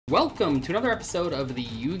Welcome to another episode of the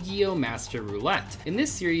Yu-Gi-Oh! Master Roulette. In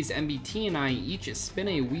this series, MBT and I each spin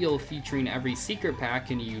a wheel featuring every secret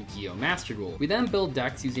pack in Yu-Gi-Oh! Master Duel. We then build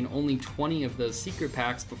decks using only 20 of those secret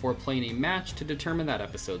packs before playing a match to determine that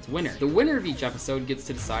episode's winner. The winner of each episode gets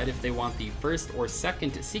to decide if they want the first or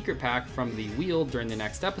second secret pack from the wheel during the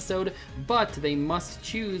next episode, but they must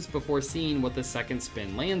choose before seeing what the second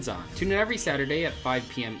spin lands on. Tune in every Saturday at 5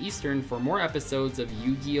 p.m. Eastern for more episodes of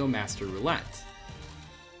Yu-Gi-Oh! Master Roulette.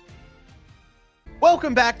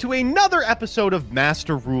 Welcome back to another episode of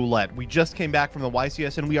Master Roulette. We just came back from the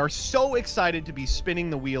YCS and we are so excited to be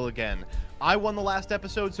spinning the wheel again. I won the last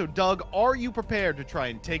episode, so Doug, are you prepared to try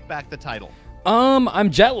and take back the title?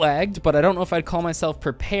 I'm jet lagged, but I don't know if I'd call myself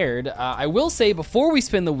prepared. I will say before we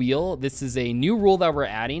spin the wheel, this is a new rule that we're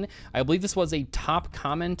adding. I believe this was a top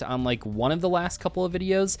comment on like one of the last couple of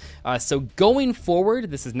videos. So going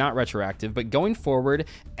forward, this is not retroactive, but going forward,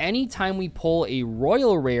 anytime we pull a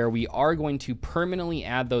royal rare, we are going to permanently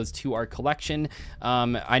add those to our collection.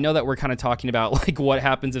 I know that we're kind of talking about like what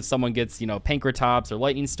happens if someone gets, you know, Pankratops or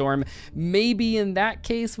Lightning Storm. Maybe in that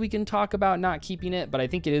case, we can talk about not keeping it, but I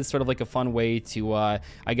think it is sort of like a fun way to I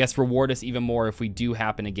guess reward us even more if we do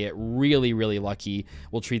happen to get really lucky.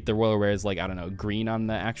 We'll treat the royal rares like, I don't know, green on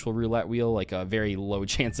the actual roulette wheel, like a very low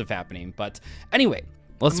chance of happening. But anyway,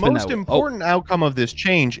 let's spin that wheel. The most important outcome of this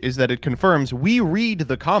change is that it confirms we read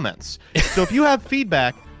the comments. So if you have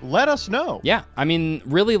feedback, let us know. Yeah, I mean,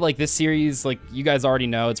 really, like this series, like you guys already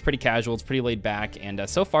know, it's pretty casual, it's pretty laid back, and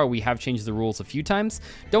so far we have changed the rules a few times.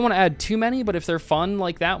 Don't want to add too many, but if they're fun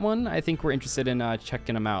like that one, I think we're interested in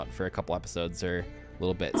checking them out for a couple episodes or a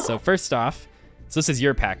little bit. So first off, so this is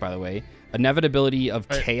your pack, by the way, Inevitability of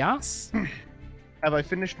Chaos. Have I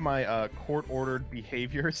finished my court-ordered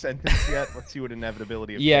behavior sentence yet? Let's see what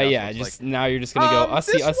Inevitability of Chaos Yeah, just like. Now you're just gonna go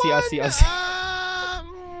Ussie.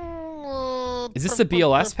 Is this the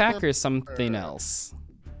BLS pack or something else?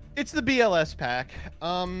 It's the BLS pack.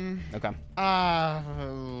 Okay.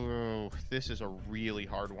 This is a really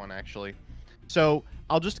hard one, actually. So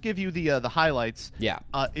I'll just give you the highlights. Yeah.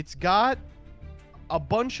 It's got a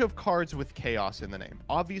bunch of cards with chaos in the name.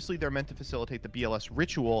 Obviously, they're meant to facilitate the BLS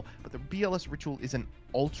ritual, but the BLS ritual is an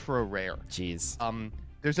ultra rare. Jeez.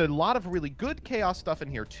 There's a lot of really good chaos stuff in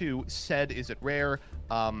here too. Said, is it rare?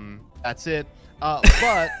 That's it. I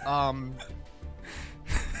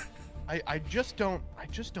just don't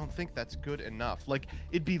think that's good enough. Like,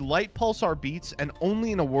 it'd be light pulsar beats, and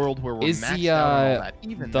only in a world where we're maxed out on all that.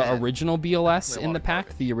 Even the then, original BLS in the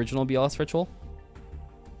pack, the original BLS ritual,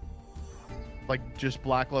 like just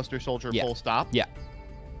Blackluster Soldier, full stop. Yeah,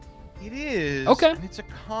 it is. Okay, and it's a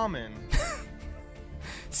common.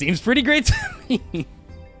 Seems pretty great to me.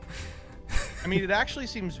 I mean, it actually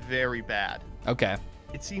seems very bad. Okay,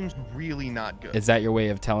 it seems really not good. Is that your way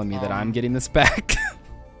of telling me that I'm getting this back?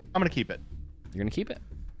 I'm gonna keep it. You're gonna keep it?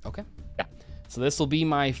 Okay. Yeah. So this will be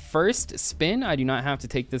my first spin. I do not have to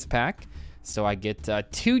take this pack. So I get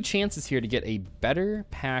 2 chances here to get a better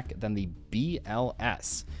pack than the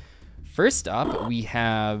BLS. First up, we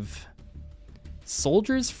have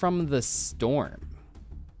Soldiers from the Storm.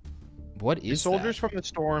 What is Soldiers from the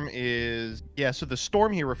Storm is... Yeah, so the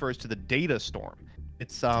Storm here refers to the Data Storm.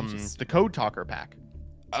 It's the Code Talker pack.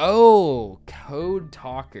 Oh, Code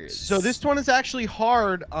Talkers. So this one is actually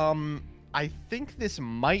hard. I think this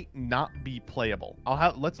might not be playable.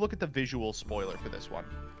 Let's look at the visual spoiler for this one.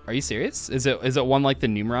 Are you serious? Is it one like the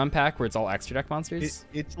Numeron pack where it's all extra deck monsters?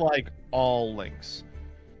 It's like all links.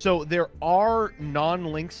 So there are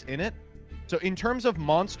non-links in it. So in terms of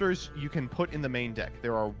monsters you can put in the main deck,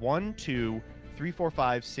 there are 1, 2, 3, 4,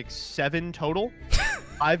 5, 6, 7 total.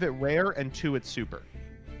 5 at rare and 2 at super.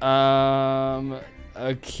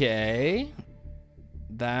 Okay.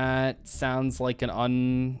 That sounds like an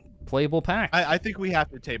unplayable pack. I think we have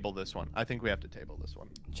to table this one.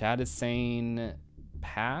 Chad is saying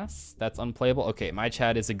pass. That's unplayable. Okay, my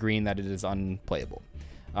chat is agreeing that it is unplayable.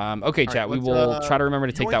 Okay, chat, we will try to remember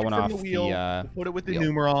to take that one off put it with the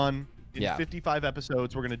wheel. Numeron. In 55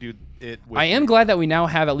 episodes, we're going to do it with... I am glad that we now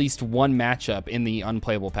have at least one matchup in the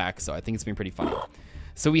unplayable pack, so I think it's been pretty funny.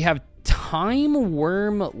 So we have Time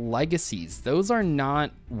Worm Legacies. Those are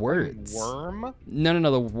not words. Worm?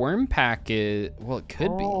 No. The Worm pack is... Well, it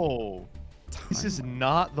could be. Oh. This is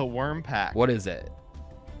not the Worm pack. What is it?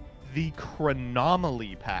 The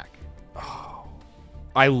Chronomaly pack. Oh.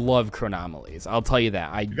 I love Chronomalies. I'll tell you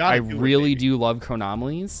that. I really do love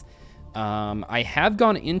Chronomalies. I have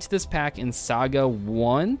gone into this pack in Saga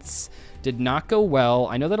once. Did not go well.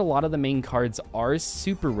 I know that a lot of the main cards are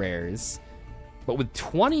super rares. But with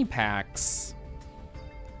 20 packs,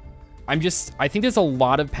 I think there's a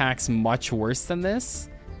lot of packs much worse than this.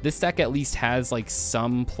 This deck at least has like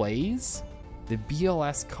some plays. The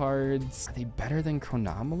BLS cards, are they better than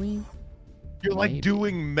Chronomaly? You're Maybe. like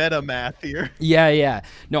doing meta math here. Yeah.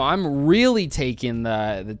 No, I'm really taking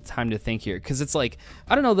the time to think here, because it's like,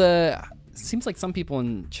 I don't know, it seems like some people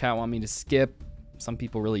in chat want me to skip. Some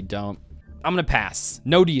people really don't. I'm gonna pass.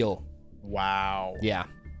 No deal. Wow. Yeah.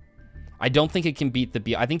 I don't think it can beat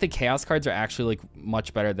the I think the Chaos cards are actually like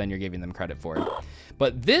much better than you're giving them credit for.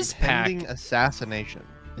 But this Pending pack, assassination.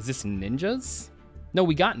 is this ninjas? No,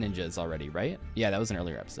 we got ninjas already, right? Yeah, that was an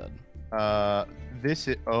earlier episode. This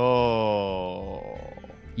is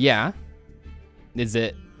Yeah. Is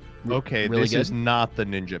it okay, really this good? is not the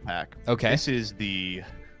ninja pack. Okay. This is the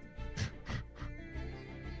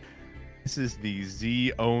This is the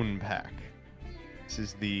Z-Own pack. This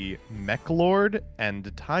is the Mekklord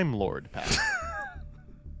and Time Lord pack.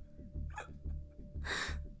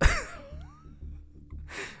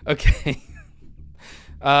 Okay.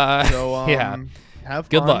 So yeah. Have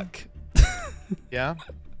Good fun. luck. Yeah.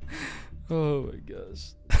 Oh my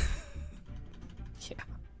gosh.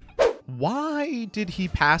 Why did he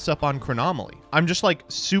pass up on Chronomaly? I'm just like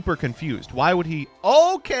super confused. Why would he?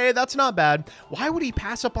 Okay, that's not bad. Why would he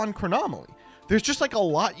pass up on Chronomaly? There's just like a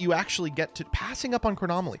lot you actually get to passing up on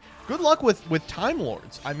Chronomaly. Good luck with Time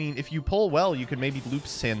Lords. I mean, if you pull well, you can maybe loop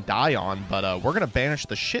Sandaion, but we're gonna banish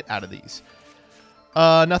the shit out of these.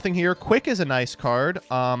 Nothing here. Quick is a nice card.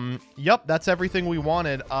 Yep, that's everything we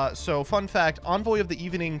wanted. So fun fact, Envoy of the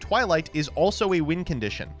Evening Twilight is also a win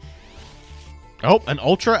condition. Oh, an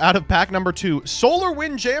Ultra out of pack number 2. Solar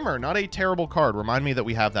Wind Jammer. Not a terrible card. Remind me that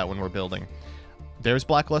we have that when we're building. There's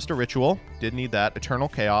Blackluster Ritual. Did need that. Eternal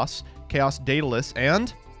Chaos. Chaos Daedalus.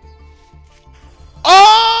 And...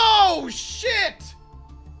 oh, shit!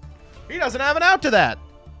 He doesn't have an out to that.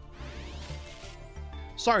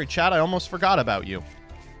 Sorry, chat. I almost forgot about you.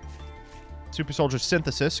 Super Soldier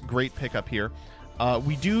Synthesis. Great pickup here.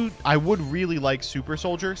 I would really like Super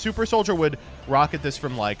Soldier. Super Soldier would rocket this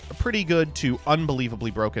from like pretty good to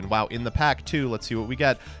unbelievably broken. Wow, in the pack too. Let's see what we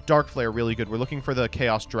get. Dark Flare, really good. We're looking for the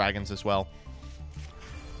Chaos Dragons as well.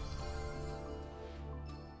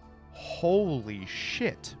 Holy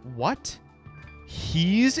shit. What?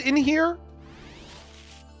 He's in here?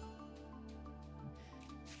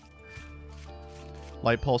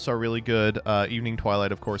 Light Pulse are really good. Evening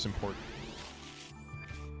Twilight, of course, important.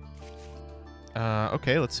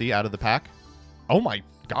 Okay, let's see. Out of the pack. Oh my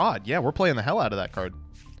god. Yeah, we're playing the hell out of that card.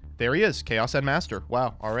 There he is. Chaos and Master.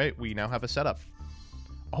 Wow. All right, we now have a setup.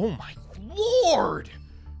 Oh my lord.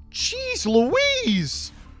 Jeez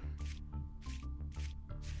Louise.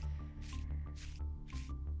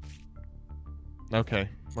 Okay,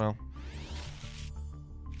 well.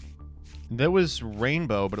 There was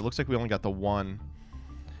Rainbow, but it looks like we only got the one.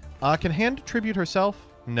 Can Hand tribute herself?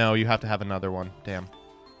 No, you have to have another one. Damn.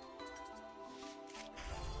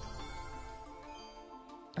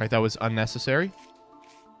 All right, that was unnecessary.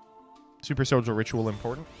 Super Soldier Ritual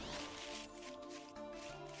important.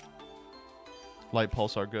 Light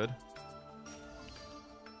Pulse are good.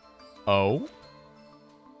 Oh?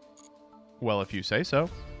 Well, if you say so.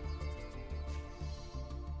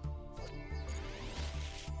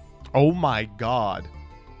 Oh my god.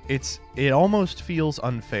 It almost feels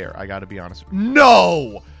unfair, I gotta be honest.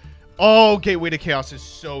 No! Oh, Gateway to Chaos is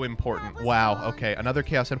so important. Wow, okay, another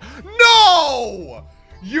Chaos. No!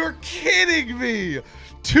 You're kidding me!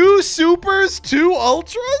 2 supers, 2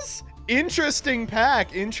 ultras? Interesting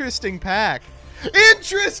pack, interesting pack.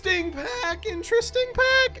 Interesting pack, interesting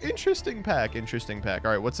pack, interesting pack, interesting pack.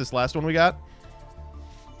 All right, what's this last one we got?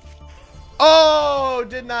 Oh,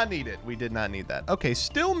 did not need it. We did not need that. Okay,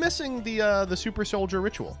 still missing the Super Soldier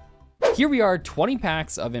Ritual. Here we are, 20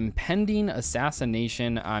 packs of Impending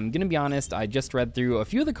Assassination. I'm gonna be honest, I just read through a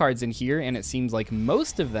few of the cards in here, and it seems like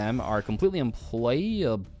most of them are completely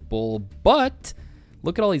unplayable, but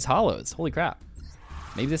look at all these hollows. Holy crap.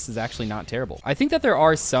 Maybe this is actually not terrible. I think that there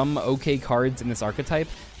are some okay cards in this archetype.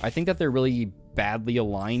 I think that they're really badly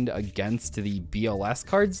aligned against the BLS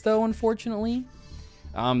cards, though, unfortunately.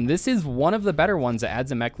 This is one of the better ones that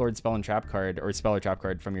adds a Mekklord Spell and Trap card, or Spell or Trap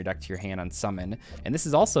card from your deck to your hand on summon. And this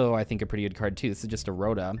is also, I think, a pretty good card too. This is just a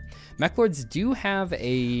Rhoda. Mekklords do have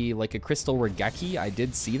a Crystal Regeki. I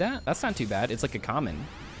did see that. That's not too bad. It's like a common.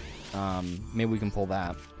 Maybe we can pull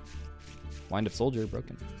that. Wind Up Soldier,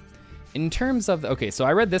 broken. In terms of, okay, so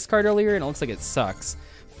I read this card earlier and it looks like it sucks.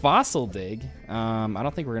 Fossil Dig. I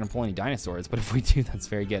don't think we're gonna pull any dinosaurs, but if we do, that's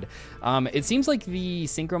very good. It seems like the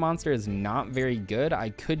Synchro Monster is not very good. I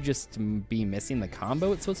could just be missing the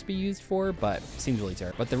combo it's supposed to be used for, but seems really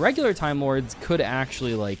terrible. But the regular Time Lords could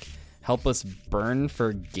actually like help us burn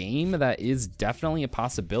for game. That is definitely a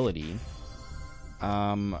possibility.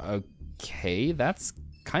 Okay, that's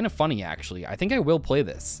kind of funny, actually. I think I will play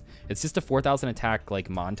this. It's just a 4,000 attack, like,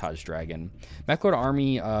 montage dragon. Mekklord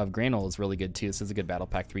Army of Granule is really good, too. This is a good Battle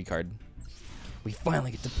Pack 3 card. We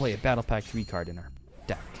finally get to play a Battle Pack 3 card in our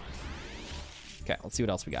deck. Okay, let's see what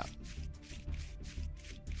else we got.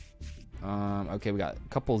 Okay, we got a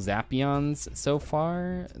couple Zappions so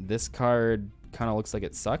far. This card kind of looks like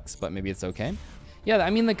it sucks, but maybe it's okay. Yeah,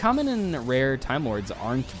 I mean, the common and rare Time Lords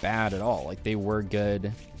aren't bad at all. Like, they were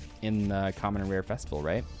good in the common and rare festival,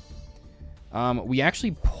 right? We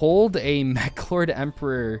actually pulled a Mekklord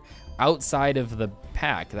Emperor outside of the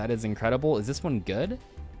pack. That is incredible. Is this one good?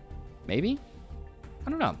 Maybe? I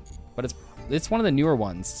don't know. But it's one of the newer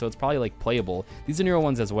ones, so it's probably, like, playable. These are newer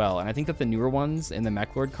ones as well, and I think that the newer ones in the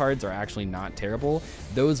Mekklord cards are actually not terrible.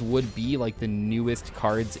 Those would be, like, the newest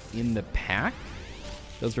cards in the pack.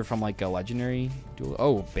 Those were from, like, a legendary duel.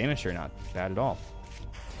 Oh, Banisher, not bad at all.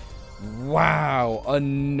 Wow,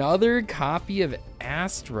 another copy of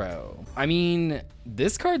Astro. I mean,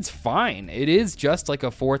 this card's fine. It is just like a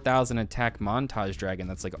 4,000 attack montage dragon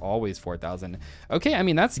that's like always 4,000. Okay, I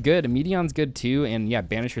mean, that's good. Medion's good too, and yeah,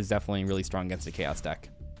 Banisher's definitely really strong against a Chaos deck.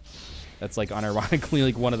 That's like unironically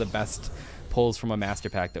like one of the best pulls from a Master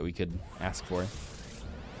Pack that we could ask for.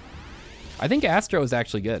 I think Astro is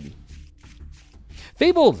actually good.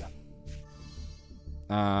 Fabled!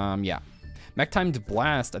 Yeah. Mech-Timed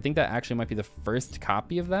Blast, I think that actually might be the first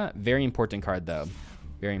copy of that. Very important card, though.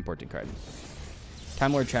 Very important card.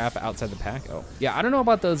 Time Lord Trap outside the pack. Oh, yeah, I don't know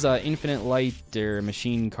about those Infinite Light or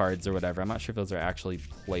Machine cards or whatever. I'm not sure if those are actually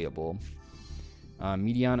playable.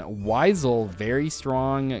 Medion Weisel, very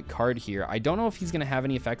strong card here. I don't know if he's going to have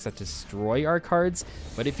any effects that destroy our cards,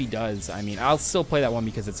 but if he does, I mean, I'll still play that one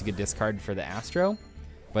because it's a good discard for the Astro.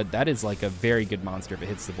 But that is like a very good monster if it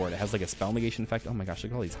hits the board. It has like a spell negation effect. Oh my gosh,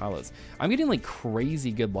 look at all these hollows. I'm getting like crazy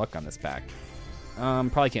good luck on this pack.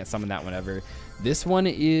 Probably can't summon that one ever. This one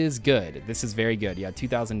is good. This is very good. Yeah,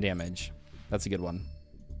 2,000 damage. That's a good one.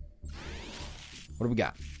 What do we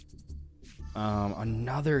got?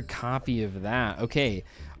 Another copy of that. Okay,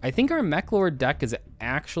 I think our Mekklord deck is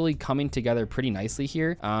actually coming together pretty nicely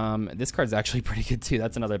here. This card's actually pretty good too.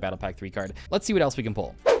 That's another Battle Pack 3 card. Let's see what else we can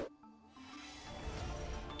pull.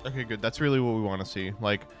 Okay, good. That's really what we want to see.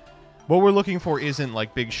 Like, what we're looking for isn't,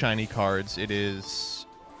 like, big shiny cards. It is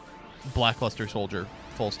Blackluster Soldier.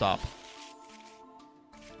 Full stop.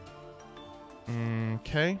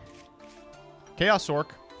 Okay. Chaos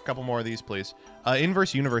Sork. A couple more of these, please.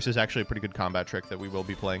 Inverse Universe is actually a pretty good combat trick that we will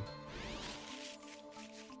be playing.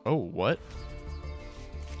 Oh, what?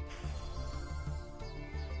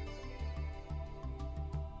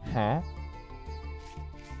 Huh?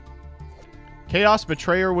 Chaos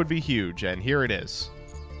Betrayer would be huge, and here it is.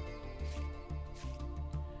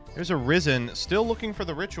 There's a Risen, still looking for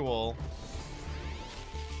the ritual.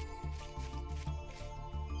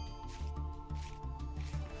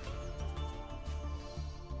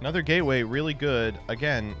 Another Gateway, really good.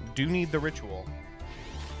 Again, do need the ritual.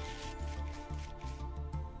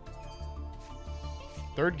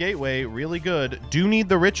 Third Gateway, really good. Do need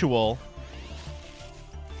the ritual.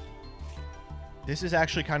 This is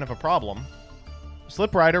actually kind of a problem.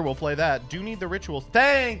 Slip Rider, we'll play that. Do need the ritual.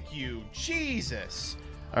 Thank you, Jesus.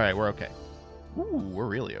 All right, we're okay. Ooh, we're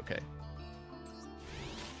really okay.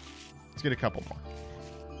 Let's get a couple more.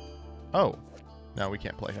 Oh, no, we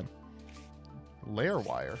can't play him. Lair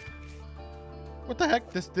Wire. What the heck?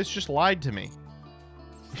 This just lied to me.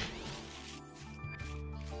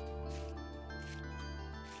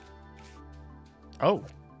 Oh,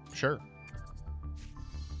 sure.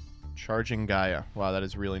 Charging Gaia. Wow, that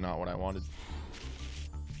is really not what I wanted.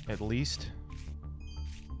 At least.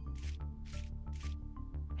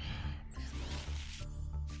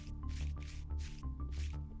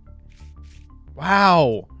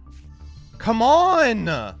 Wow. Come on.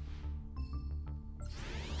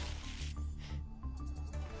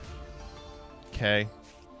 Okay.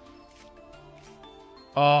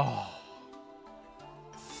 Oh.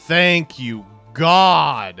 Thank you,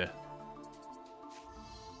 God.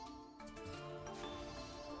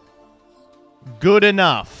 Good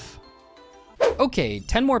enough. Okay,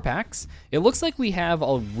 10 more packs. It looks like we have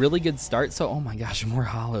a really good start. So, oh my gosh, more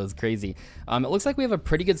hollows, crazy. It looks like we have a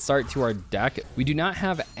pretty good start to our deck. We do not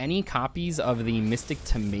have any copies of the Mystic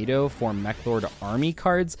Tomato for Mekklord Army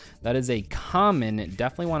cards. That is a common.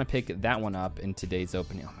 Definitely want to pick that one up in today's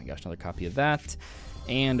opening. Oh my gosh, another copy of that.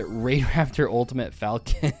 And Raid Raptor Ultimate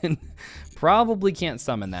Falcon. Probably can't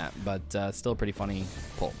summon that, but still a pretty funny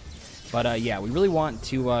pull. But yeah, we really want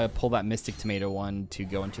to pull that Mystic Tomato one to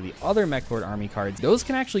go into the other Mekklord Army cards. Those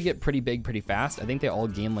can actually get pretty big pretty fast. I think they all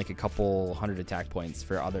gain like a couple hundred attack points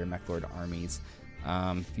for other Mekklord armies.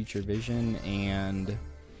 Future Vision, and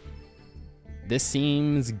this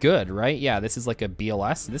seems good, right? Yeah, this is like a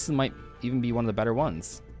BLS. This might even be one of the better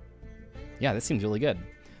ones. Yeah, this seems really good.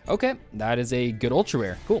 Okay, that is a good ultra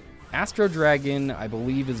rare. Cool. Astro Dragon, I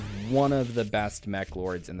believe, is one of the best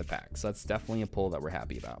Mekklords in the pack, so that's definitely a pull that we're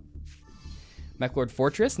happy about. Mekklord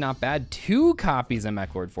Fortress, not bad. 2 copies of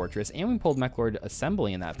Mekklord Fortress, and we pulled Mekklord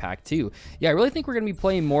Assembly in that pack too. Yeah, I really think we're going to be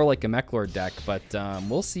playing more like a Mekklord deck, but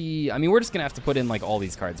we'll see. I mean, we're just going to have to put in like all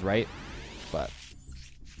these cards, right? But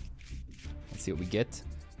let's see what we get.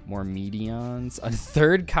 More Medions. A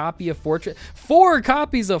 3rd copy of Fortress. 4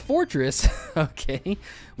 copies of Fortress. Okay.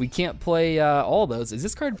 We can't play all those. Is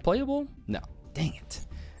this card playable? No. Dang it.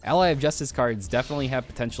 Ally of Justice cards definitely have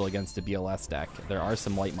potential against a BLS deck. There are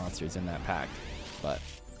some light monsters in that pack, but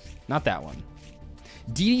not that one.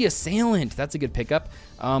 DD Assailant. That's a good pickup.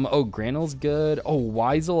 Oh, Granul's good. Oh,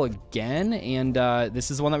 Weisel again. And this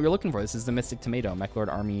is the one that we were looking for. This is the Mystic Tomato,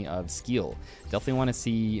 Mekklord Army of Skeel. Definitely want to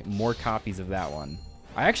see more copies of that one.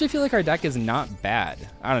 I actually feel like our deck is not bad.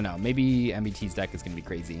 I don't know. Maybe MBT's deck is going to be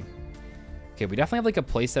crazy. Okay, we definitely have like a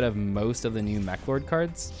playset of most of the new Mekklord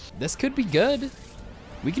cards. This could be good.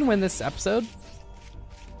 We can win this episode.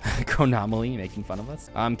 Chronomaly making fun of us.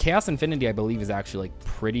 Chaos Infinity, I believe, is actually like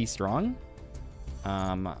pretty strong.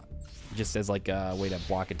 Just as like a way to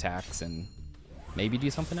block attacks and maybe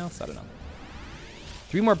do something else. I don't know.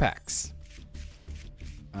 3 more packs.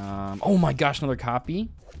 Oh my gosh, another copy.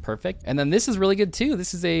 Perfect. And then this is really good too.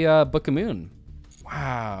 This is a Book of Moon.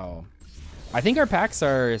 Wow. I think our packs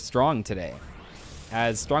are strong today.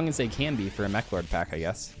 As strong as they can be for a Mekklord pack, I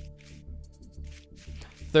guess.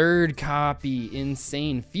 3rd copy.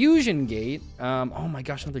 Insane. Fusion Gate. Oh my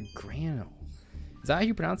gosh, another Granule. Is that how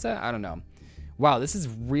you pronounce that? I don't know. Wow, this is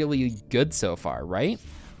really good so far, right?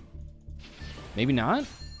 Maybe not?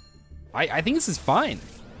 I think this is fine.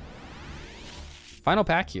 Final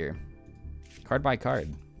pack here. Card by card.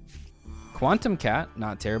 Quantum Cat,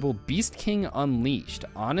 not terrible. Beast King Unleashed,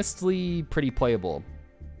 honestly pretty playable.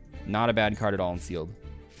 Not a bad card at all in sealed.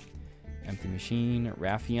 Empty Machine,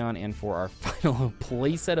 Raffion, and for our final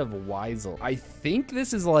playset of Weisel. I think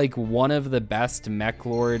this is like one of the best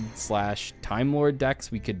Mekklord / Time Lord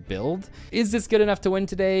decks we could build. Is this good enough to win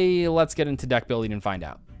today? Let's get into deck building and find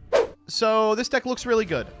out. So this deck looks really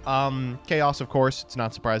good. Chaos, of course, it's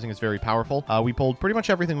not surprising, it's very powerful. We pulled pretty much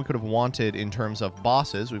everything we could have wanted in terms of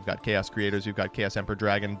bosses. We've got Chaos Creators, we've got Chaos Emperor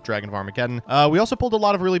Dragon, Dragon of Armageddon. We also pulled a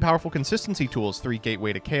lot of really powerful consistency tools. 3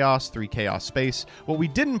 Gateway to Chaos, 3 Chaos Space. What we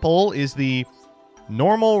didn't pull is the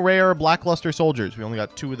normal rare Blackluster Soldiers. We only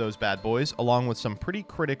got 2 of those bad boys, along with some pretty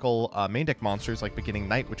critical main deck monsters like Beginning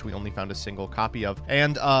Night, which we only found a single copy of,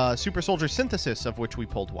 and Super Soldier Synthesis, of which we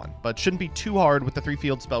pulled 1. But shouldn't be too hard. With the 3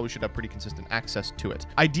 field spell, we should have pretty consistent access to it.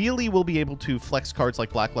 Ideally, we'll be able to flex cards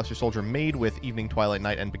like Blackluster Soldier made with Evening, Twilight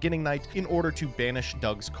Night, and Beginning Night in order to banish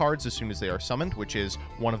Doug's cards as soon as they are summoned, which is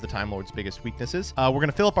one of the Time Lord's biggest weaknesses. We're going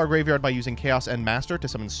to fill up our graveyard by using Chaos End Master to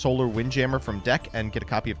summon Solar Windjammer from deck and get a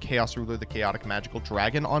copy of Chaos Ruler, the Chaotic Magical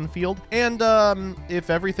Dragon, on field. And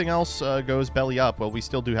if everything else goes belly up, well, we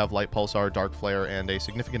still do have Light Pulsar, Dark Flare, and a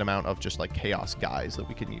significant amount of just like Chaos guys that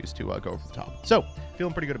we can use to go over the top. So,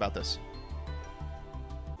 feeling pretty good about this.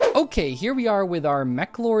 Okay, here we are with our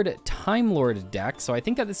Mekklord Time Lord deck. So I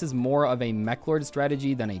think that this is more of a Mekklord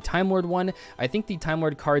strategy than a Time Lord one. I think the Time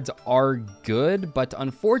Lord cards are good, but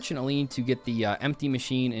unfortunately, to get the Empty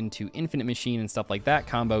Machine into Infinite Machine and stuff like that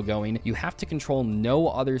combo going, you have to control no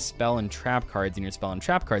other spell and trap cards in your spell and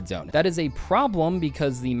trap card zone. That is a problem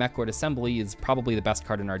because the Mekklord Assembly is probably the best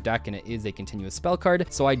card in our deck, and it is a continuous spell card.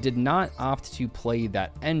 So I did not opt to play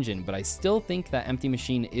that engine, but I still think that Empty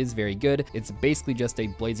Machine is very good. It's basically just a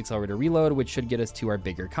Blaze Accelerator Reload, which should get us to our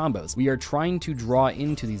bigger combos. We are trying to draw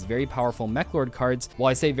into these very powerful Mekklord cards. Well,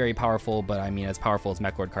 I say very powerful, but I mean as powerful as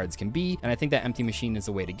Mekklord cards can be, and I think that Empty Machine is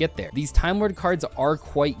a way to get there. These Time Lord cards are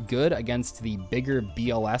quite good against the bigger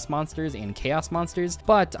BLS monsters and Chaos monsters,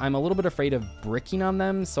 but I'm a little bit afraid of bricking on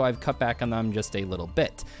them, so I've cut back on them just a little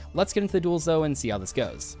bit. Let's get into the duels though and see how this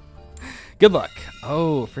goes. Good luck.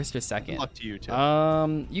 Oh, first or second? Good luck to you too.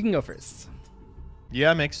 You can go first.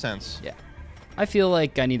 Yeah, makes sense. Yeah. I feel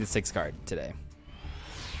like I need a 6 card today.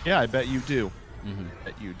 Yeah, I bet you do. Mm-hmm.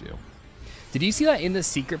 Bet you do. Did you see that in the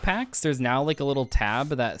secret packs? There's now like a little tab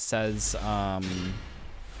that says,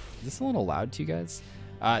 is this a little loud to you guys?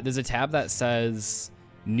 There's a tab that says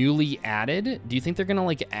newly added. Do you think they're gonna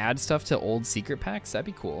like add stuff to old secret packs? That'd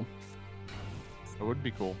be cool. That would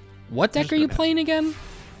be cool. What deck are you playing again?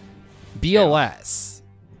 BLS.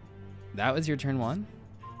 That was your turn 1?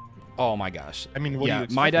 Oh my gosh. I mean, what do you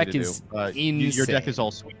expect my deck me to is do? insane. Your deck is all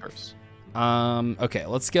sweepers. Okay,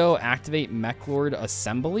 let's go activate Mekklord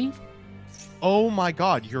Assembly. Oh my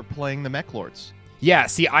God, you're playing the Mekklords. Yeah,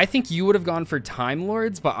 see, I think you would have gone for Time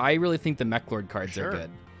Lords, but I really think the Mekklord cards are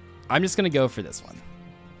good. I'm just going to go for this one.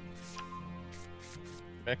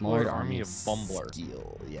 Mekklord Army of Bumbler.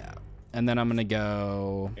 Skill, yeah. And then I'm going to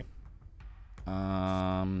go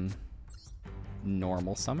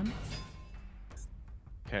normal summon.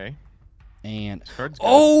 Okay. And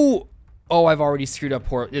oh, I've already screwed up.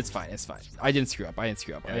 It's fine. It's fine. I didn't screw up. I didn't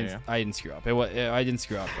screw up. I didn't screw up. I didn't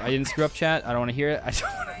screw up. I didn't screw up, chat. I don't want to hear it. I don't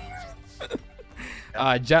want to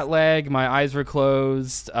hear it. Jet lag. My eyes were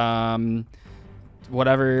closed.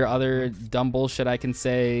 Whatever other dumb bullshit I can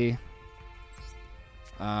say.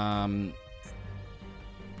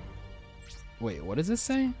 Wait, what does this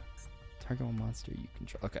say? Target one monster you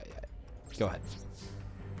control. Okay, yeah. Go ahead.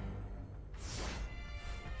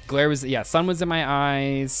 Glare was, yeah, sun was in my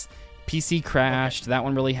eyes. PC crashed. That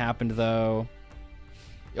one really happened, though.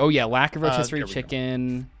 Oh, yeah, lack of rotisserie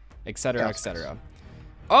chicken, etc., etc.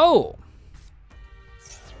 Oh!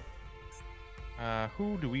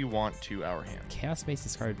 Who do we want to our hand? Chaos Base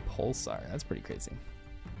discarded Pulsar. That's pretty crazy.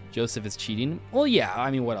 Joseph is cheating. Well, yeah,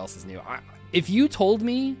 I mean, what else is new? If you told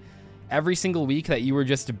me every single week that you were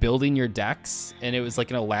just building your decks and it was like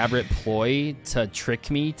an elaborate ploy to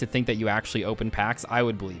trick me to think that you actually open packs, I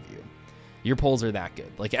would believe you. Your pulls are that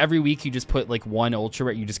good. Like every week you just put like one ultra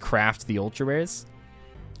rare, you just craft the ultra rares.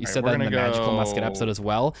 You said that in the Magical Musket episode as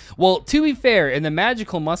well. Well, to be fair, in the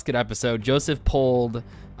Magical Musket episode, Joseph pulled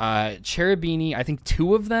Cherubini, I think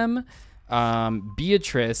 2 of them,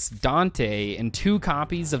 Beatrice, Dante, and 2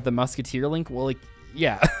 copies of the Musketeer Link. Well, like,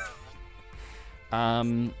 yeah.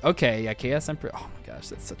 Okay, yeah, Chaos Emperor. Oh my gosh,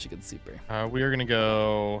 that's such a good super. We are gonna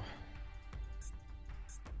go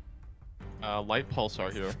Light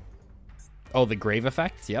Pulsar here. Oh, the Grave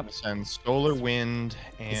Effect, yep. Send Solar Wind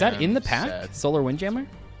and... Is that in the pack? Solar Windjammer?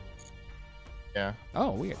 Yeah.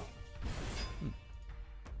 Oh, weird.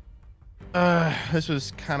 This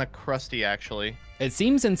was kind of crusty, actually. It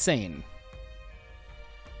seems insane.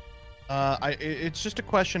 It's just a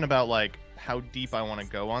question about, like, how deep I want to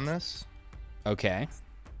go on this. Okay.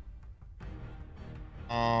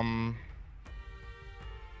 I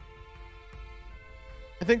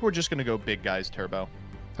think we're just going to go big guys turbo.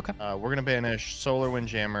 Okay. We're going to banish Solar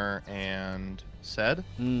Windjammer and Sed.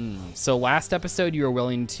 So last episode, you were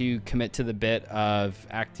willing to commit to the bit of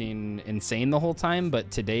acting insane the whole time, but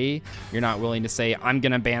today you're not willing to say, I'm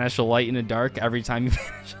going to banish a light and a dark every time you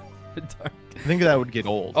banish a light and a dark. I think that would get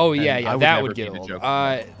old. Oh, yeah, yeah, that would get old.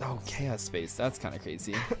 Oh, Chaos Space. That's kind of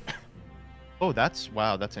crazy. Oh,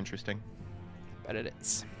 wow, that's interesting. I bet it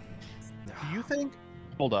is. Do you think...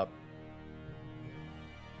 Hold up.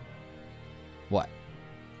 What?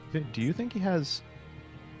 Do you think he has...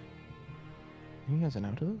 He has an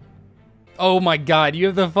out of it? Oh my god, you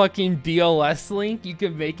have the fucking BLS link? You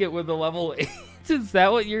can make it with a level 8? Is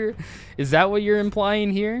that what you're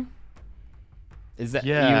implying here? Is that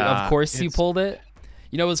yeah, of course you pulled it?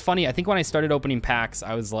 You know, it was funny. I think when I started opening packs,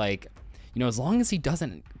 I was like, you know, as long as he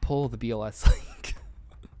doesn't pull the BLS link.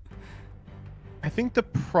 I think the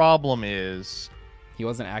problem is he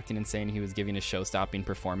wasn't acting insane. He was giving a show-stopping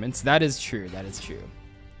performance. That is true. That is true.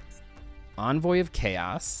 Envoy of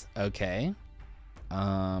Chaos. Okay.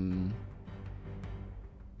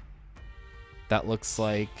 That looks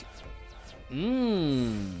like...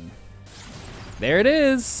 There it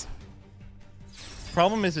is.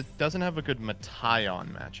 Problem is it doesn't have a good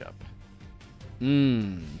Matation matchup.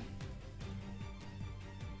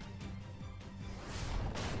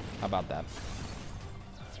 How about that?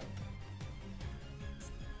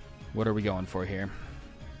 What are we going for here?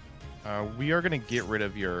 We are going to get rid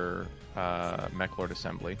of your Mekklord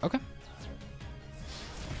assembly. Okay.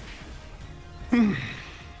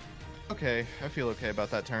 Okay, I feel okay about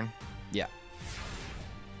that turn. Yeah.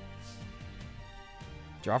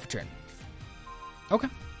 Draw for turn. Okay.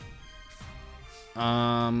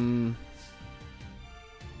 I'm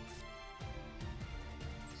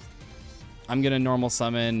gonna normal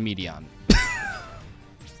summon Medion.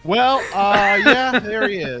 Well, yeah, there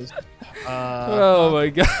he is. Oh my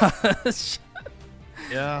gosh.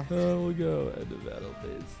 Yeah. Oh, we'll go end of battle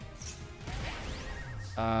phase.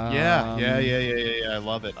 Yeah. I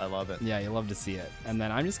love it. I love it. Yeah, you love to see it. And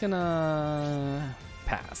then I'm just gonna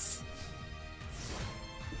pass.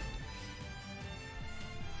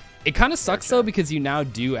 It kind of sucks though because you now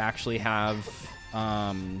do actually have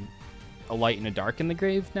a light and a dark in the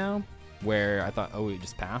grave now. Where I thought, oh, we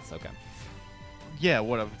just pass. Okay. Yeah.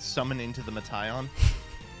 What a summon into the Matation.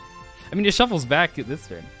 I mean, it shuffles back this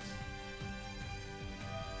turn.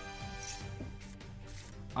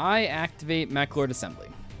 I activate Mekklord Assembly.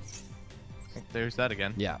 There's that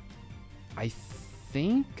again. Yeah. I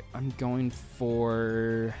think I'm going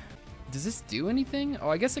for... Does this do anything? Oh,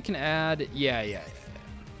 I guess it can add... Yeah.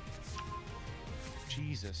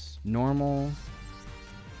 Jesus. Normal.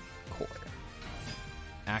 Core.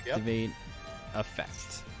 Activate.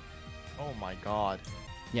 Effect. Oh my god.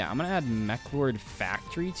 Yeah, I'm going to add Mekklord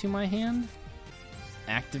Factory to my hand.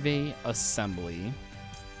 Activate Assembly.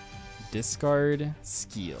 Discard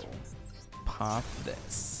Skill. Pop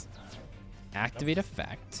this. Activate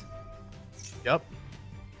Effect. Yep.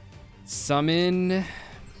 Summon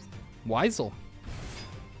Weisel.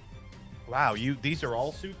 Wow, these are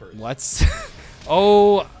all supers. Let's...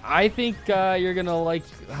 Oh, I think you're going to like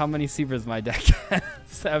how many supers my deck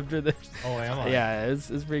has after this. Oh, am I? Yeah, it's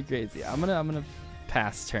pretty crazy. I'm gonna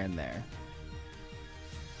pass turn there.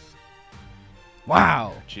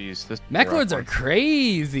 Wow. Jeez, this Mekklords are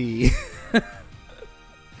crazy.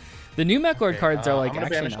 The new Mekklord cards are like I'm gonna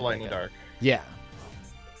actually banish not Lightning that good. Dark. Yeah.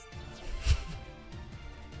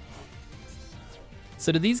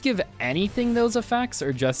 So do these give anything those effects,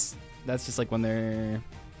 or just that's just like when they're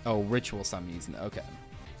ritual summon using it? Okay.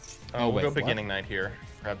 Oh, we'll wait, go Beginning Night here.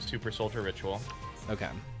 Grab Super Soldier Ritual. Okay.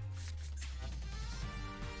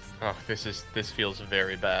 Oh, this feels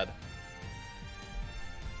very bad.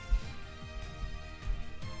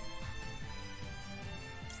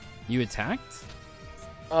 You attacked?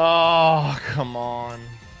 Oh, come on.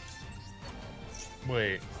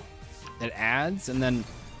 Wait. It adds and then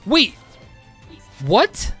wait.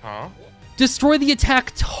 What? Huh? Destroy the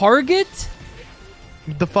attack target?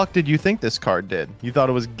 The fuck did you think this card did? You thought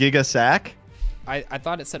it was Giga Sack? I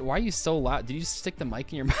thought it said, why are you so loud? Did you just stick the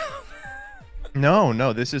mic in your mouth?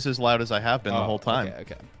 No, this is as loud as I have been the whole time.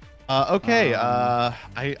 Okay.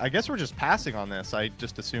 I guess we're just passing on this. I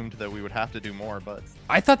just assumed that we would have to do more, but...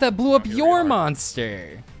 I thought that blew up Here we your are.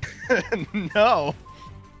 monster. No.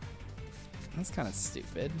 That's kind of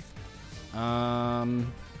stupid. I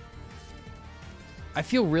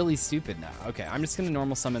feel really stupid now. Okay, I'm just going to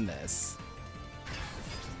normal summon this.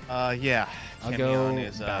 Yeah. I'll Camion go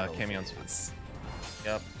is battle Camion's... phase.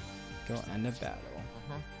 Yep. Go end of battle.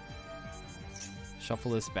 Shuffle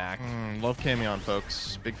this back. Love Camion,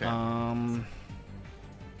 folks. Big fan.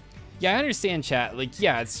 Yeah, I understand, chat. Like,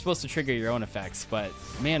 yeah, it's supposed to trigger your own effects, but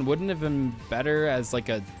man, wouldn't it have been better as like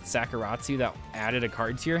a Sakuratsu that added a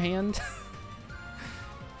card to your hand?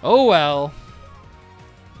 Oh well.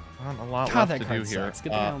 Not a lot God, left that to do card here. sucks. Get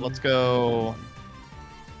down. Let's go.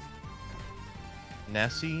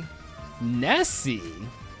 Nessie. Nessie.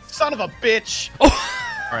 Son of a bitch! Oh.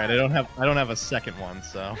 All right, I don't have a second one,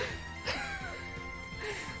 so.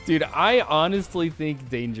 Dude, I honestly think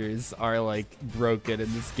dangers are like broken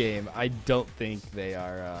in this game. I don't think they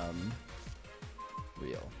are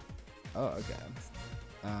real. Oh, okay.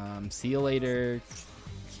 See you later,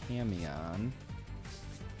 Camion.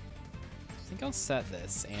 I think I'll set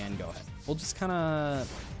this and go ahead. We'll just kind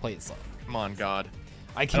of play it slow. Come on, God.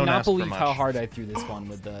 I don't cannot ask for believe how much. hard I threw this one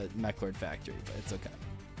with the Mekklord Factory, but it's okay.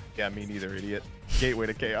 Yeah, me neither, idiot. Gateway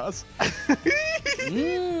to Chaos.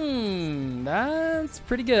 That's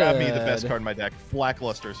pretty good. Grab me the best card in my deck.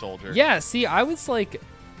 Blackluster Soldier. Yeah, see, I was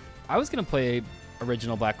gonna play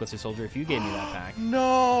original Blackluster Soldier if you gave me that pack.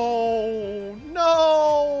 No!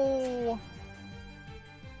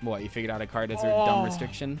 What, you figured out a card as a dumb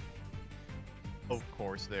restriction? Of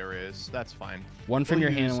course there is. That's fine. One from We'll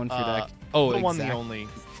your hand use, and one from your deck. Oh, the one, the exact- only.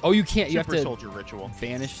 Oh, you can't. You have Super to Soldier Ritual.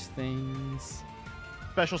 banish things.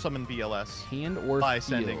 Special summon BLS. Hand or By field.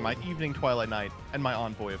 sending my Evening Twilight Night and my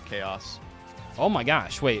Envoy of Chaos. Oh my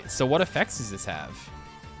gosh! Wait. So what effects does this have?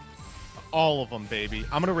 All of them, baby.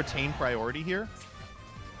 I'm gonna retain priority here.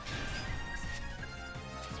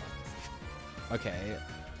 Okay.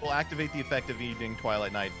 We'll activate the effect of Evening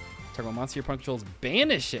Twilight Night. Target monster your opponent controls.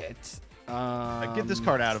 Banish it. Get this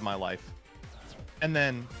card out of my life. And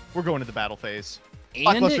then we're going to the battle phase. And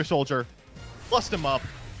Blackluster it- Soldier. Bust him up.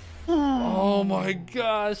 Oh my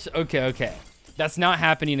gosh. Okay. That's not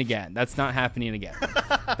happening again. That's not happening again.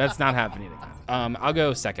 I'll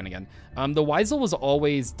go second again. The Weisel was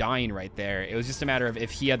always dying right there. It was just a matter of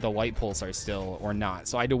if he had the Light Pulsar still or not.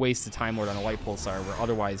 So I had to waste the Time Lord on a Light Pulsar, where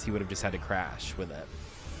otherwise he would have just had to crash with it.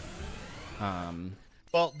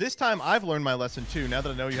 Well, this time I've learned my lesson too. Now that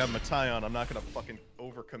I know you have Mattyon, I'm not gonna fucking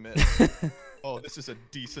overcommit. Oh, this is a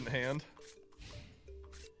decent hand.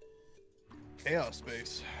 Chaos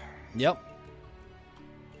Space. Yep.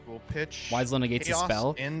 We'll pitch. Weisel negates a Chaos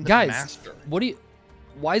spell. and the Guys, Master. what do you...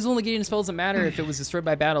 Weisel negating a spell doesn't matter if it was destroyed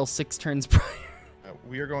by battle 6 turns prior.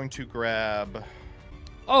 We are going to grab.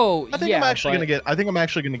 Oh, I think yeah, I'm actually but- gonna get. I think I'm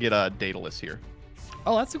actually gonna get a Daedalus here.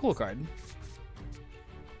 Oh, that's a cool card.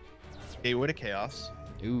 Gateway to Chaos.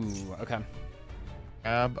 Ooh, okay.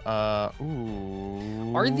 Grab,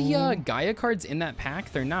 ooh. Are the Gaia cards in that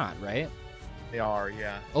pack? They're not, right? They are,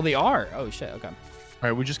 yeah. Oh, they are. Oh shit. Okay. All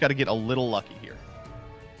right, we just got to get a little lucky here.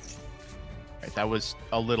 All right, that was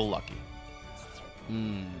a little lucky.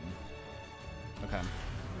 Okay.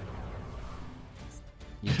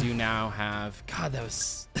 You do now have. God, that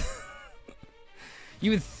was.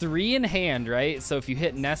 You had 3 in hand, right? So if you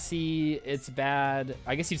hit Nessie, it's bad.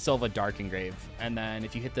 I guess you still have a Dark Engrave. And then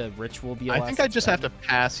if you hit the Ritual BLS, I think I just have to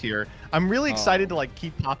pass here. I'm really excited to like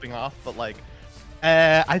keep popping off, but like,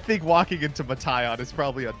 I think walking into Mataion is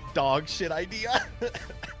probably a dog shit idea.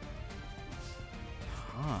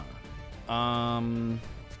 I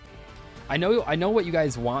know what you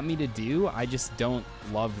guys want me to do. I just don't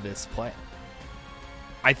love this play.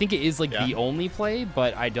 I think it is like the only play,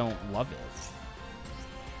 but I don't love it.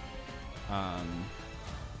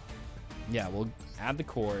 Yeah, we'll add the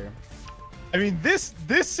core. I mean, this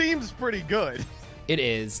seems pretty good. It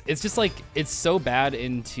is. It's just like it's so bad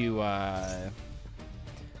into. Oh,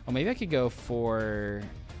 maybe I could go for.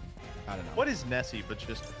 I don't know. What is Nessie? But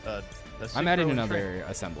just I'm adding another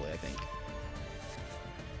assembly, I think.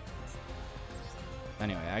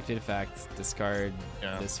 Anyway, activate effect, discard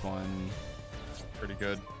this one. Pretty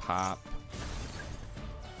good. Pop.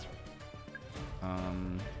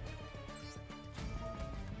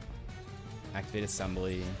 Activate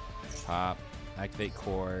assembly, pop, activate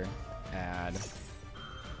core, add.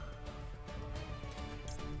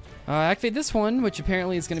 Activate this one, which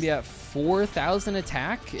apparently is going to be at 4,000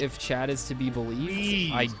 attack, if Chad is to be believed.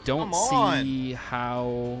 Please, I don't see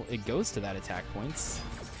how it goes to that attack points.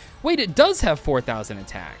 Wait, it does have 4,000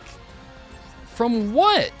 attack. From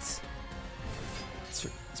what?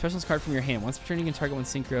 Specialist card from your hand. Once per turn, you can target one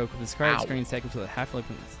synchro. With this card, screen attack until half life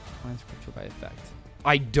by effect.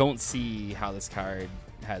 I don't see how this card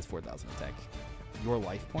has 4,000 attack. Your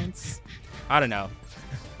life points? I don't know.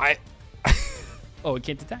 Oh, it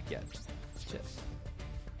can't attack yet. Shit.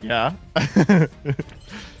 Yeah.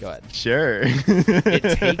 Go ahead. Sure.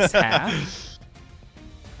 It takes half?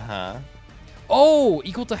 Uh-huh. Oh,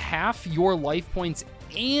 equal to half your life points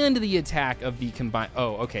and the attack of the combined.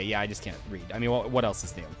 Oh, okay. Yeah, I just can't read. I mean, what else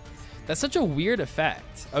is new? That's such a weird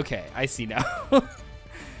effect. Okay, I see now.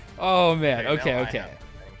 Oh, man. Okay.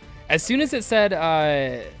 As soon as it said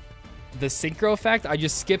the synchro effect, I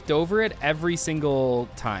just skipped over it every single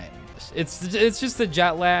time. It's just the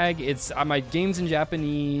jet lag. It's my game's in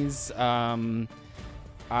Japanese. I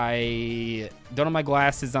don't have my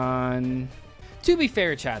glasses on. To be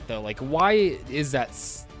fair, chat, though, like, why is that,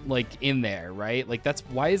 like, in there, right? Like,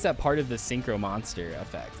 why is that part of the synchro monster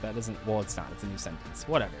effect? That doesn't, well, it's not. It's a new sentence.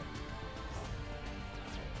 Whatever.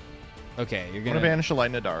 Okay, you're gonna banish a light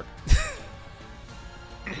in the dark.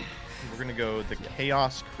 We're gonna go the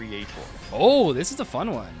Chaos Creator. Oh, this is a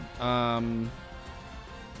fun one.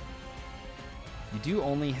 You do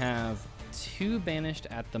only have 2 banished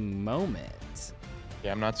at the moment.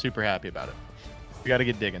 Yeah, I'm not super happy about it. We got to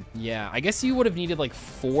get digging. Yeah, I guess you would have needed like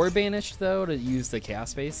 4 banished though to use the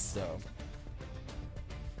Chaos Space. So.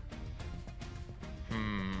 I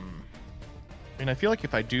mean, I feel like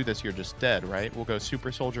if I do this, you're just dead, right? We'll go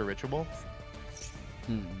Super Soldier Ritual.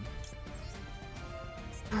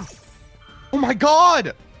 Oh my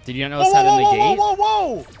God! Did you not know it's out in the gate?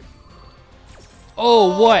 Whoa!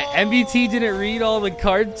 Oh, what? MBT didn't read all the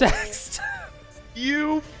card text?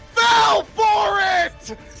 You fell for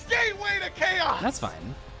it! Gateway to Chaos! That's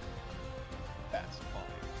fine. That's fine.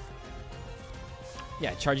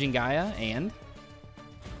 Yeah, charging Gaia and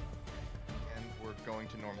we're going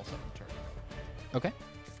to normal summon turn. Okay.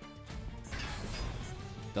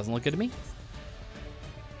 Doesn't look good to me.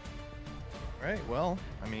 All right, well,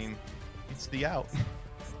 I mean, it's the out.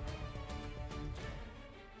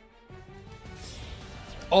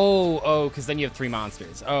 Oh, because then you have 3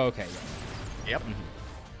 monsters. Oh, okay. Yeah. Yep.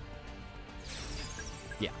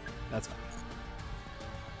 Yeah, that's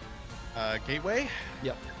fine. Gateway?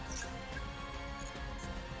 Yep.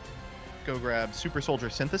 Go grab Super Soldier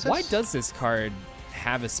Synthesis. Why does this card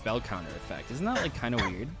have a spell counter effect? Isn't that like kind of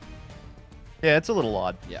weird? Yeah, it's a little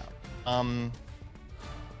odd. Yeah.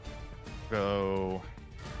 Go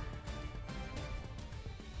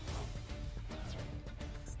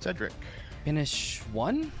Cedric. Finish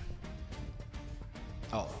 1?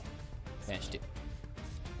 Oh. Finish 2.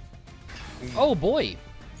 Oh boy.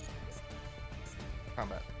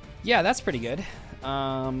 Combat. Yeah, that's pretty good.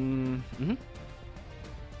 Yep.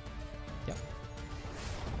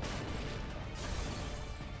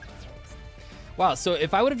 Wow, so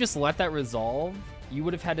if I would have just let that resolve, you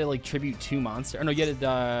would have had to like tribute 2 monster. Oh no, you had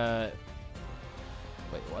to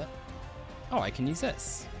wait, what? Oh, I can use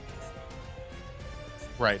this.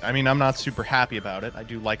 Right. I mean, I'm not super happy about it. I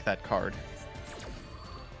do like that card.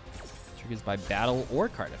 Triggers by battle or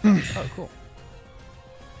card effects. Oh, cool.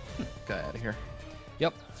 Get out of here.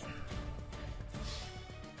 Yep.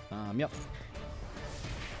 Yep.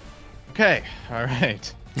 Okay. All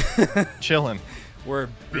right. Chilling. We're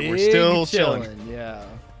still chilling. Yeah.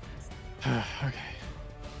 Okay.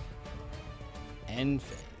 End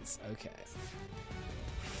phase. Okay.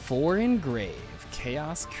 4 engrave.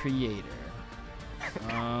 Chaos Creator.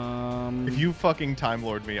 If you fucking Time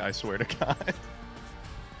Lord me, I swear to God.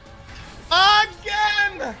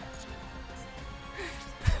 Again!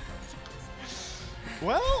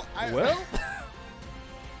 Well,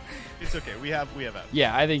 it's okay. We have out.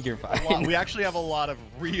 Yeah, I think you're fine. We actually have a lot of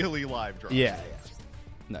really live draws. Yeah.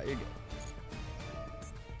 No, you're good.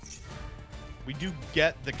 We do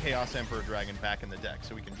get the Chaos Emperor Dragon back in the deck,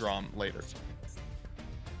 so we can draw him later.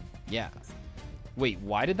 Yeah. Wait,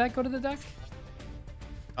 why did that go to the deck?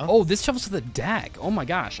 Huh? Oh, this shuffles to the deck. Oh my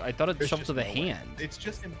gosh, I thought it There's shuffled to the just no way. hand. It's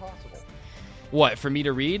just impossible. What, for me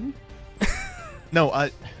to read? No,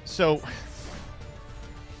 so...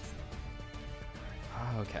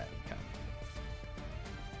 Okay.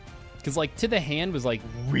 Because, like, to the hand was like...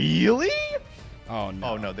 Really? Oh,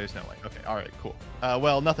 no. Oh, no, there's no way. Okay, all right, cool.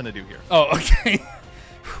 Well, nothing to do here. Oh, okay.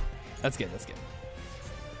 That's good.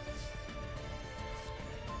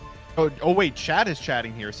 Oh, wait, chat is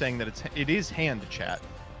chatting here, saying that it is hand chat.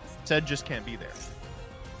 Said just can't be there.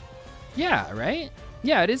 Yeah, right?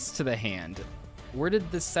 Yeah, it is to the hand. Where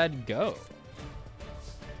did the said go?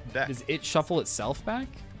 Deck. Does it shuffle itself back?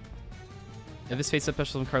 If this face-up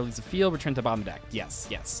special card leaves the field, return to the bottom deck. Yes.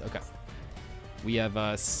 Okay. We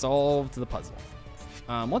have solved the puzzle.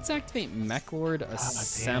 Let's activate Mekklord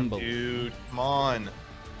Assembly. Damn, dude, come on.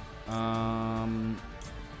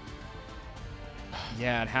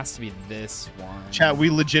 Yeah, it has to be this one. Chat, we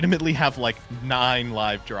legitimately have like 9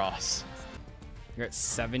 live draws. You're at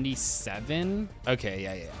 77? Okay,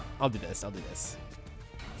 yeah. I'll do this.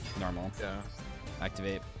 Normal. Yeah.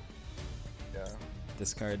 Activate. Yeah.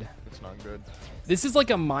 Discard. It's not good. This is like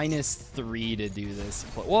a -3 to do this.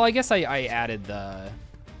 Well, I guess I added the...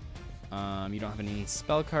 you don't have any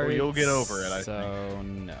spell cards. Well, you'll get over it, I think. So,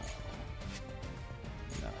 no.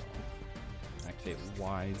 Activate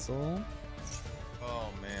Weisel. Oh,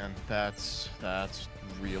 man. That's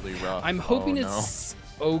really rough. I'm hoping it's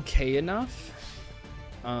okay enough.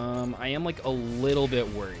 I am like a little bit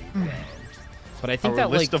worried, though. But I think Our that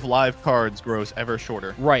list like of live cards grows ever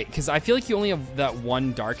shorter. right, because I feel like you only have that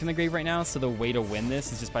one dark in the grave right now. So the way to win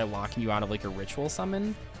this is just by locking you out of like a ritual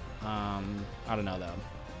summon. I don't know though.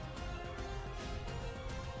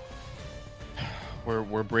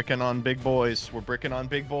 We're bricking on big boys. We're bricking on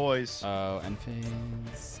big boys. Oh, end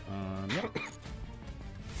phase. Yep.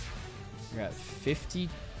 We're at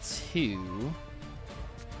 52.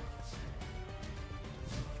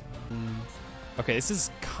 Okay, this is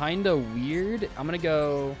kind of weird. I'm gonna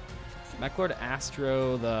go Mekklord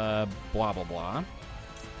Astro the blah blah blah.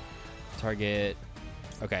 Target.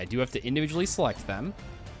 Okay, I do have to individually select them.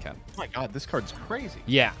 Okay. Oh my god, this card's crazy.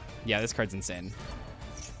 Yeah, this card's insane.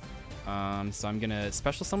 So I'm gonna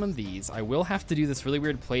special summon these. I will have to do this really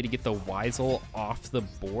weird play to get the Weisel off the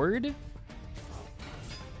board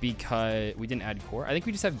because we didn't add core. I think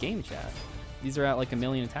we just have game chat. These are at like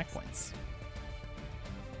 1,000,000 attack points.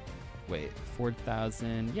 Wait,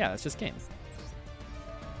 4,000. Yeah, that's just game.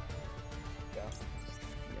 Yeah,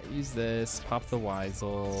 use this. Pop the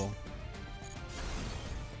Weisel.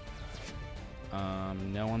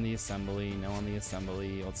 No on the assembly. No on the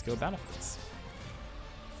assembly. Let's go battlefields.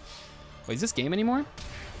 Wait, is this game anymore?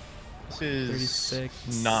 This is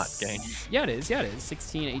 36. not game. Yeah, it is.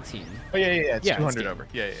 16, 18. Oh, yeah. It's Yeah, 200 it's over.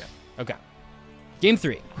 Yeah. Okay. Game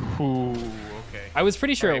 3. Ooh, okay. I was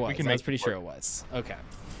pretty sure All it right, was. we can I was make pretty it sure work. it was. Okay.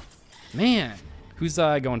 Man, who's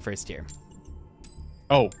going first here?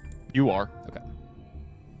 Oh, you are. Okay.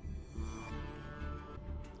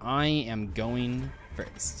 I am going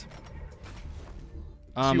first.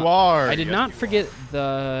 You are. I did Yes, not you forget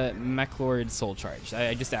the Mekklord Soul Charge.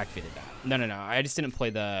 I just activated that. No. I just didn't play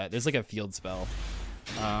the... There's like a field spell.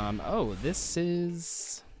 Oh, this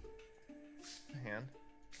is... Hand.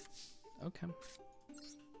 Okay.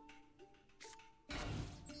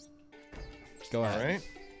 Go ahead. All right.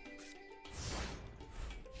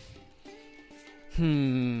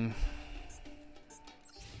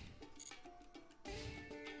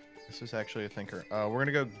 This is actually a thinker. We're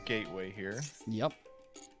gonna go Gateway here. Yep.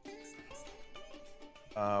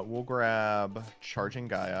 We'll grab Charging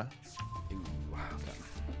Gaia. Ooh, okay.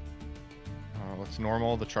 Let's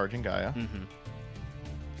normal the Charging Gaia. Mm-hmm.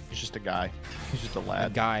 He's just a guy. He's just a A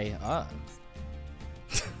lad. guy up.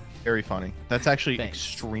 Very funny. That's actually Thanks.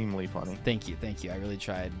 extremely funny. Thank you. I really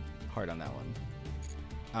tried hard on that one.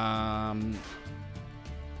 I'm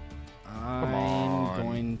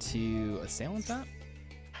going to assailant that.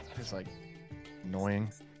 It's like annoying.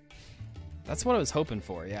 That's what I was hoping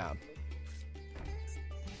for, yeah.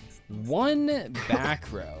 One back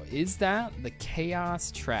row. Is that the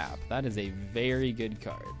Chaos Trap? That is a very good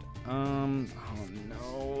card. Oh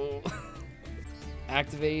no.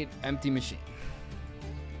 Activate empty machine.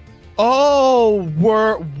 Oh,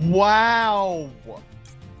 wow.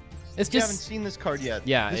 It's You just haven't seen this card yet.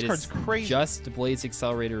 yeah. This card's crazy. Just Blaze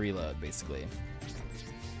Accelerator Reload, basically.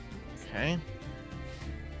 Okay.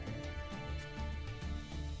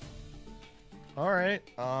 All right.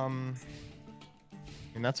 And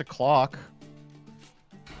that's a clock.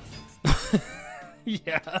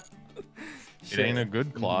 Yeah. It ain't a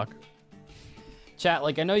good clock. Chat,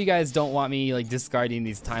 like I know you guys don't want me like discarding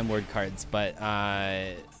these Time Lord cards, but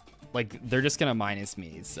like they're just gonna minus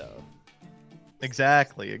me, so.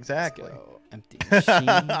 Exactly. Let's go. Empty machine.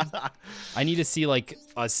 I need to see like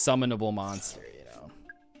a summonable monster,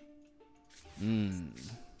 you know.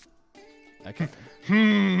 Okay.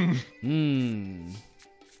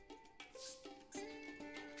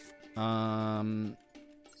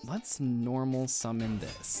 Let's normal summon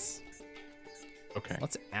this. Okay.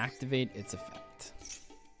 Let's activate its effect.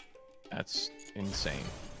 That's insane.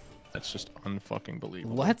 That's just unfucking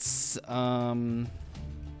believable. Let's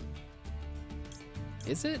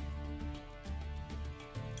is it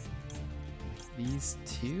these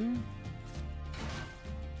two?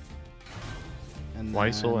 And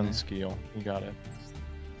Weissel then and Skeel. You got it.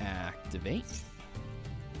 activate.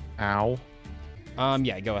 Ow.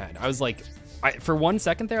 Yeah, go ahead. I was like, for 1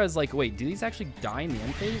 second there, I was like, wait, do these actually die in the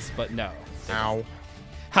end phase? But no. Ow.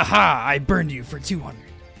 Haha, I burned you for 200.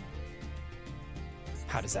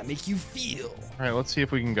 How does that make you feel? All right, let's see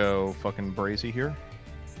if we can go fucking brazy here.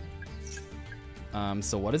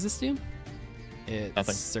 So what does this do? It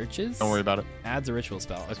Nothing. searches. Don't worry about it. Adds a ritual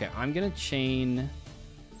spell. Okay, I'm gonna chain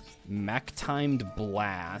Mech Timed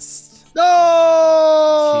Blast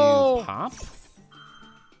No! to pop.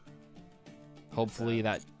 Hopefully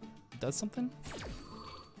that does something.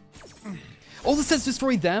 Oh, this says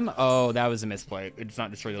destroy them. Oh, that was a misplay. It does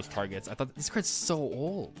not destroy those targets. I thought this card's so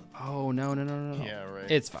old. Oh no. Yeah, right.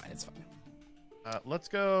 It's fine. Let's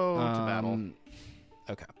go to battle.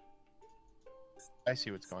 Okay. I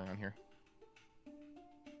see what's going on here.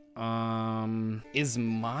 Is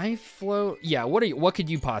my float? Yeah. What could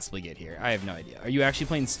you possibly get here? I have no idea. Are you actually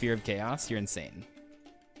playing Sphere of Chaos? You're insane.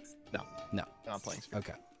 No. No. I'm not playing Sphere.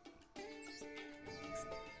 Okay.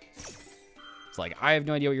 It's like I have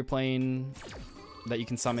no idea what you're playing that you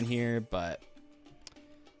can summon here, but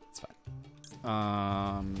it's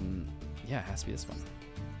fine. Yeah, it has to be this one.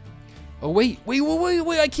 Oh wait,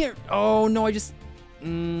 I can't. Oh no, I just.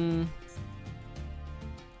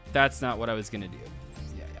 That's not what I was gonna do.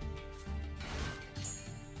 Yeah.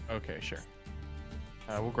 Okay, sure.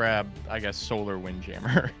 We'll grab, I guess, Solar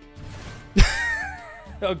Windjammer.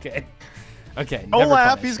 Okay. Okay. Don't never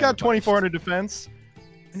laugh. punished, He's never got punished. 2,400 defense,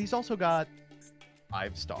 and he's also got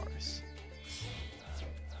 5 stars.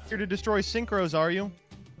 Here to destroy synchros, are you?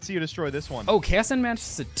 Let's see you destroy this one. Oh, Chaos Unmatched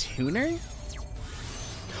is a tuner?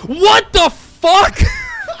 What the fuck?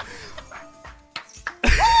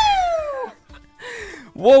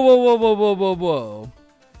 Whoa. Whoa.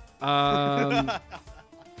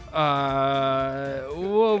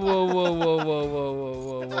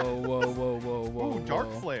 Ooh,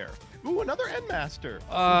 Dark Flare. Ooh, another Endmaster.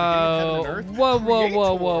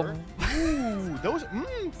 Whoa. Ooh, those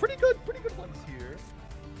pretty good ones here.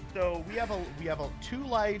 So we have 2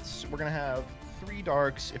 lights. We're gonna have 3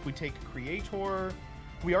 darks. If we take Creator,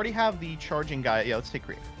 we already have the charging guy. Yeah, let's take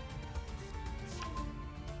Creator.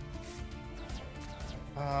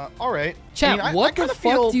 All right. Chat, I what the kinda fuck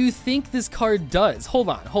feel- do you think this card does? Hold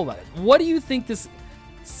on. What do you think this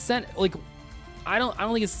sent? Like, I don't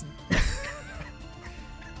think it's.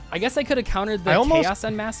 I guess I could have countered the Chaos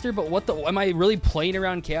Endmaster, but what the? Am I really playing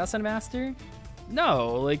around Chaos Endmaster?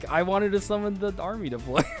 No, like I wanted to summon the army to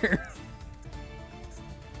play. I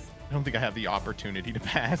don't think I have the opportunity to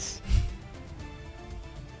pass.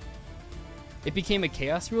 It became a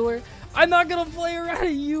Chaos Ruler. I'm not gonna play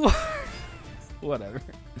around you. Whatever.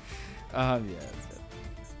 Yeah. That's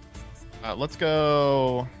it. Let's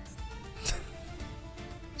go.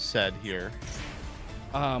 Said here.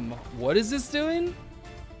 What is this doing?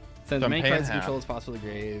 Sends So I'm many paying cards half. control as possible to the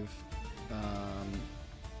grave.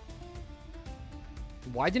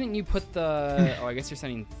 Why didn't you put the? Oh, I guess you're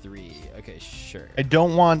sending 3. Okay, sure. I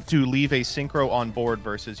don't want to leave a synchro on board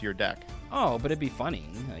versus your deck. Oh, but it'd be funny.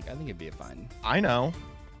 Like I think it'd be fun. I know.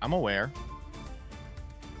 I'm aware.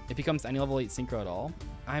 It becomes any level 8 synchro at all.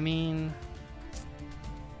 I mean,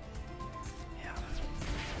 yeah.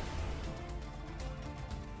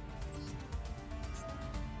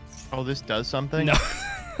 Oh, this does something? No,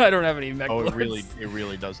 I don't have any Mekklords. Oh, it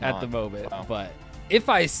really does not. At the moment, Wow. but if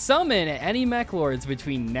I summon any Mekklords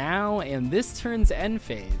between now and this turn's end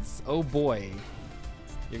phase, oh boy,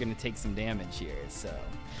 you're gonna take some damage here. So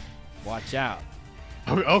watch out.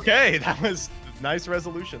 Okay, that was a nice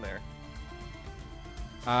resolution there.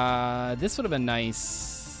 This would have been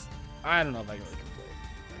nice. I don't know if I can really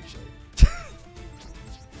complain,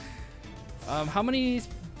 actually. How many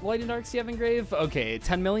Light and Darks do you have in Grave? Okay,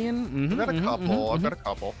 10 million? I've got a couple. I've got a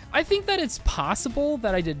couple. I think that it's possible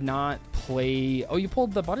that I did not play... Oh, you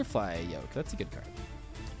pulled the Butterfly Yoke. That's a good card.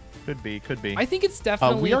 Could be, could be. I think it's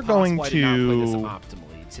definitely we are going possible I did not play this to-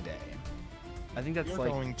 optimally today. I think that's We're like...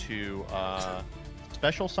 going to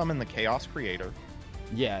special summon the Chaos Creator.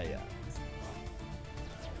 Yeah, yeah.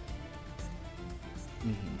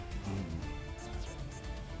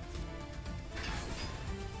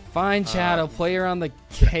 Fine, Chad. I'll play her on the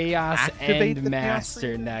Chaos activate End the Chaos Master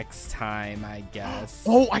Creator? next time, I guess.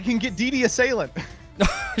 Oh, I can get DD Assailant.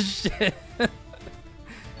 Oh, shit.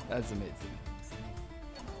 That's amazing.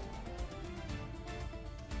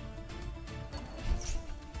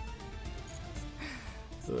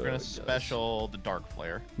 We're Oh, gonna gosh. special the Dark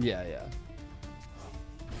Flare. Yeah, yeah.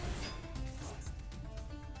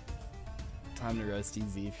 Time to roasty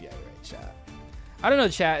Dzeeff. Yeah, right, chat. I don't know,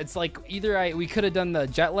 chat. It's like either we could have done the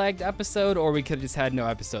jet lagged episode or we could have just had no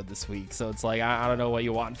episode this week. So it's like, I don't know what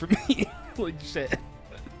you want from me. Like, shit.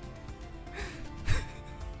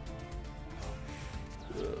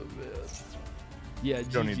 Oh, man. Yeah,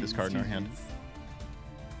 Don't need this GGs, card in our hand.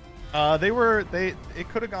 GGs. It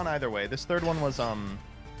could have gone either way. This third one was, I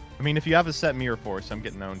mean, if you have a set Mirror Force, I'm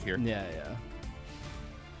getting owned here. Yeah, yeah.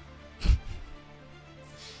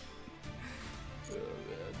 Oh, man.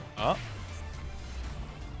 Oh.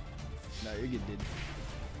 No, you're good, dude.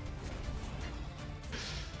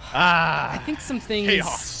 Ah. I think some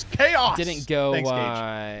things Chaos. didn't go. Thanks,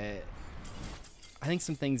 Gage. I think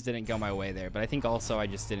some things didn't go my way there, but I think also I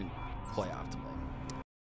just didn't play optimally.